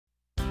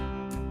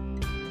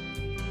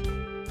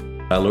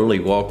I literally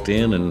walked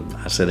in and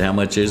I said, "How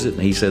much is it?"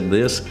 And he said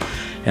this,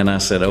 and I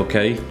said,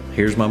 "Okay,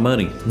 here's my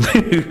money."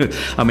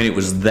 I mean, it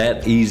was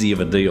that easy of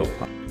a deal.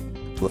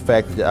 The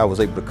fact that I was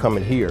able to come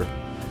in here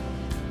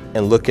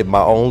and look at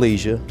my own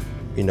leisure,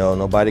 you know,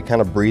 nobody kind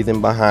of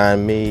breathing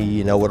behind me,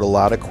 you know, with a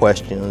lot of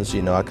questions.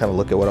 You know, I kind of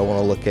look at what I want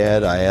to look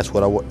at. I ask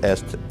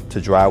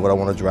to drive what I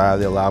want to drive.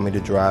 They allow me to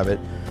drive it,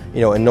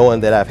 you know, and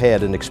knowing that I've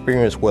had an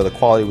experience where the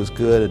quality was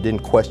good, I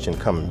didn't question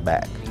coming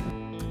back.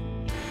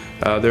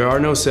 There are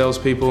no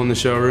salespeople in the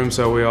showroom,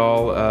 so we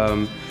all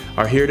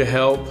are here to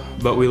help,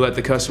 but we let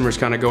the customers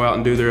kind of go out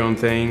and do their own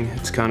thing.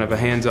 It's kind of a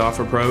hands-off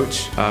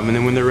approach. And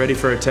then when they're ready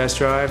for a test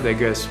drive, they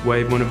just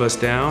wave one of us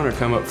down or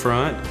come up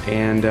front,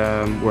 and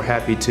we're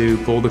happy to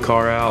pull the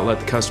car out, let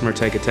the customer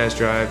take a test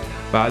drive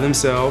by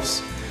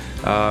themselves.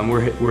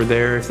 We're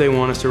there if they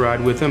want us to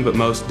ride with them, but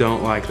most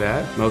don't like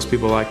that. Most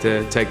people like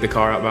to take the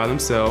car out by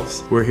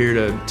themselves. We're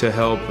here to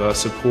help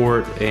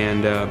support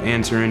and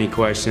answer any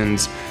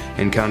questions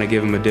and kind of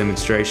give them a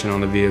demonstration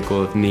on the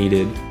vehicle if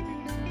needed.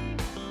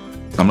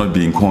 I'm not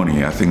being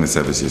corny. I think the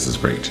service here is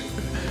great.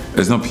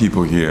 There's no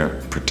people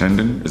here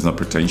pretending. It's not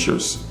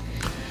pretentious.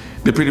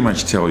 They pretty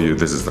much tell you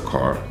this is the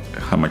car,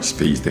 how much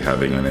space they're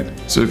having on it.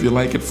 So if you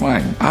like it,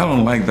 fine. I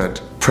don't like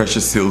that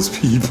precious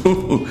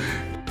salespeople.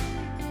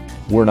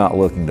 We're not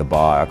looking to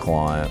buy a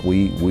client.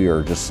 We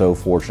are just so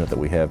fortunate that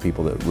we have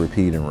people that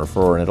repeat and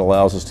refer, and it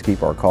allows us to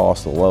keep our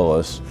costs the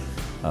lowest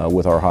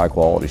with our high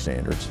quality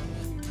standards.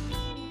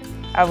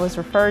 I was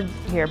referred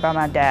here by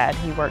my dad.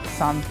 He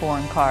works on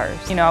foreign cars.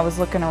 You know, I was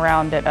looking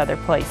around at other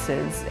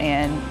places,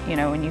 and you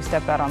know, when you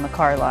step out on the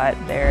car lot,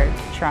 they're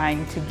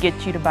trying to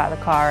get you to buy the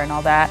car and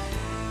all that.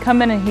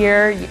 Coming in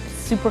here,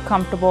 super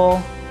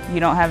comfortable.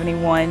 You don't have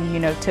anyone, you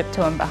know,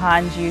 tiptoeing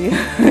behind you,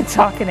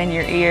 talking in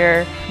your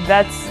ear.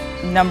 That's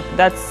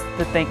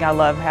the thing I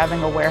love,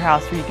 having a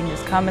warehouse where you can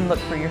just come and look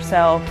for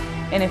yourself,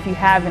 and if you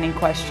have any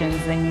questions,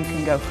 then you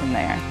can go from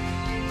there.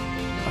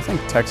 I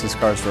think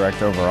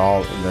TexasCarsDirect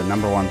overall, the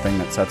 #1 thing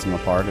that sets them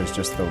apart is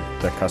just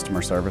the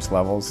customer service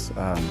levels.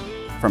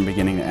 From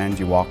beginning to end,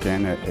 you walk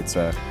in, it's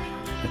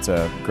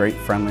a great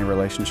friendly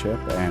relationship,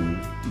 and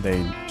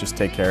they just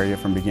take care of you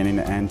from beginning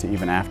to end, to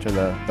even after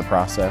the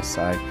process.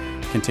 I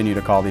continue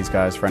to call these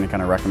guys for any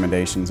kind of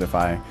recommendations if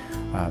I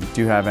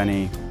do have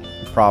any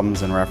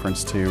problems in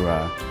reference to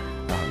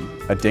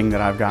a ding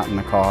that I've got in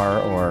the car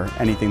or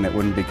anything that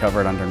wouldn't be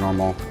covered under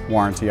normal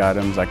warranty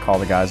items. I call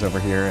the guys over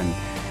here, and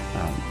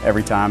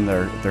every time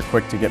they're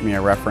quick to get me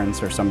a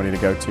reference or somebody to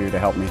go to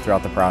help me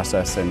throughout the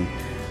process, and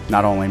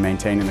not only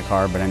maintaining the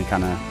car, but any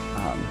kind of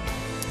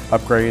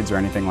upgrades or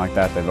anything like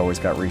that. They've always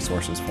got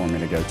resources for me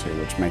to go to,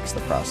 which makes the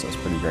process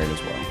pretty great as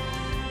well.